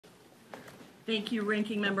Thank you,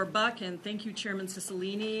 Ranking Member Buck, and thank you, Chairman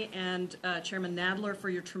Cicilline and Chairman Nadler, for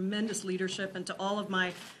your tremendous leadership, and to all of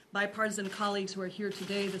my bipartisan colleagues who are here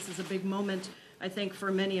today. This is a big moment, I think, for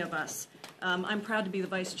many of us. I'm proud to be the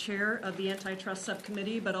Vice Chair of the Antitrust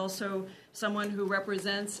Subcommittee, but also someone who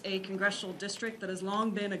represents a congressional district that has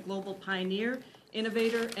long been a global pioneer,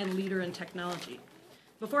 innovator, and leader in technology.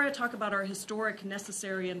 Before I talk about our historic,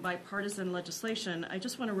 necessary, and bipartisan legislation, I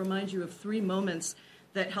just want to remind you of 3 moments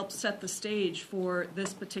that helped set the stage for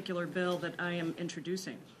this particular bill that I am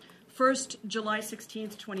introducing. First, July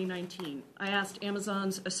 16th, 2019, I asked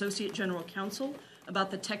Amazon's Associate General Counsel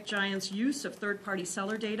about the tech giant's use of third-party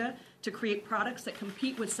seller data to create products that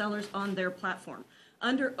compete with sellers on their platform.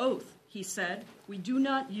 Under oath, he said, we do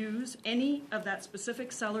not use any of that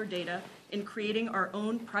specific seller data in creating our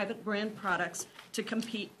own private brand products to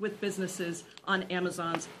compete with businesses on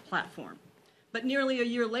Amazon's platform. But nearly a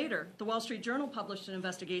year later, the Wall Street Journal published an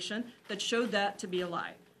investigation that showed that to be a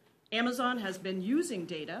lie. Amazon has been using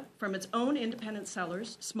data from its own independent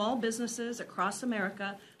sellers, small businesses across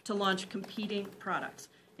America, to launch competing products.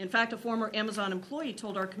 In fact, a former Amazon employee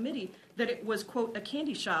told our committee that it was, quote, a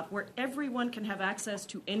candy shop where everyone can have access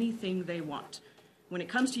to anything they want. When it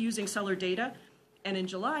comes to using seller data, and in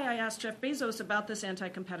July I asked Jeff Bezos about this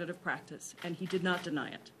anti-competitive practice, and he did not deny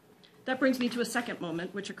it. That brings me to a second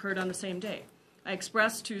moment, which occurred on the same day. I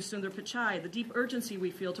expressed to Sundar Pichai the deep urgency we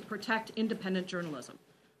feel to protect independent journalism.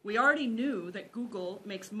 We already knew that Google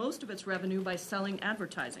makes most of its revenue by selling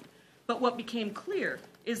advertising. But what became clear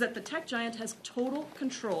is that the tech giant has total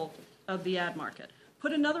control of the ad market.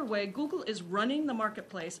 Put another way, Google is running the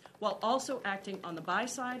marketplace while also acting on the buy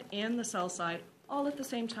side and the sell side all at the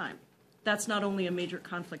same time. That's not only a major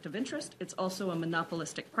conflict of interest, it's also a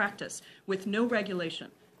monopolistic practice with no regulation.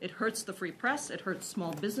 It hurts the free press, it hurts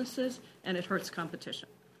small businesses, and it hurts competition.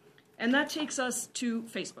 And that takes us to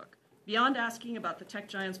Facebook. Beyond asking about the tech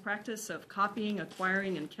giant's practice of copying,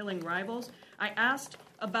 acquiring, and killing rivals, I asked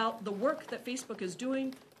about the work that Facebook is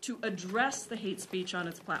doing to address the hate speech on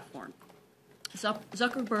its platform.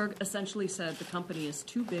 Zuckerberg essentially said the company is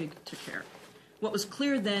too big to care. What was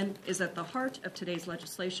clear then is at the heart of today's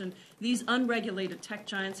legislation, these unregulated tech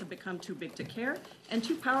giants have become too big to care and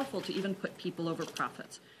too powerful to even put people over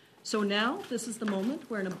profits. So now this is the moment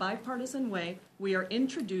where in a bipartisan way we are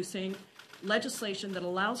introducing legislation that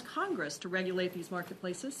allows Congress to regulate these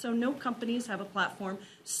marketplaces so no companies have a platform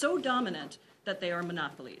so dominant that they are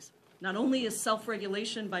monopolies. Not only is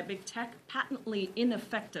self-regulation by big tech patently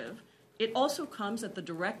ineffective, it also comes at the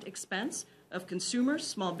direct expense of consumers,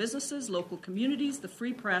 small businesses, local communities, the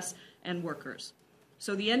free press, and workers.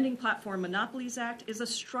 So the Ending Platform Monopolies Act is a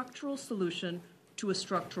structural solution to a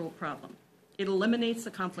structural problem. It eliminates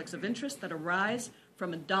the conflicts of interest that arise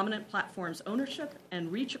from a dominant platform's ownership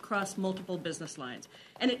and reach across multiple business lines.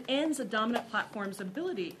 And it ends a dominant platform's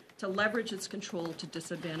ability to leverage its control to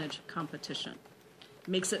disadvantage competition. It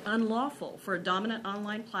makes it unlawful for a dominant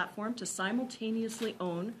online platform to simultaneously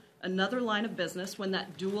own another line of business when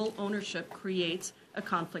that dual ownership creates a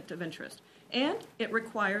conflict of interest. And it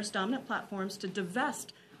requires dominant platforms to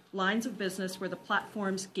divest lines of business where the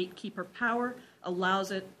platform's gatekeeper power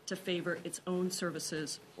allows it to favor its own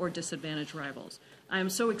services or disadvantage rivals. I am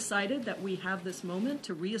so excited that we have this moment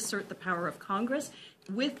to reassert the power of Congress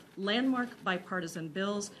with landmark bipartisan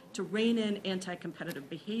bills to rein in anti-competitive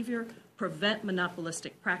behavior, prevent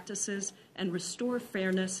monopolistic practices, and restore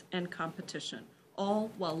fairness and competition,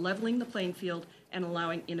 all while leveling the playing field and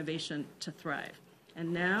allowing innovation to thrive.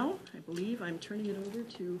 And now, I believe I'm turning it over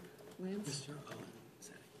to Lance. Mr. Owens.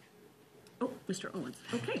 Oh, Mr. Owens.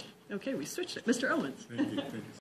 Okay, we switched it. Mr. Owens. Thank you.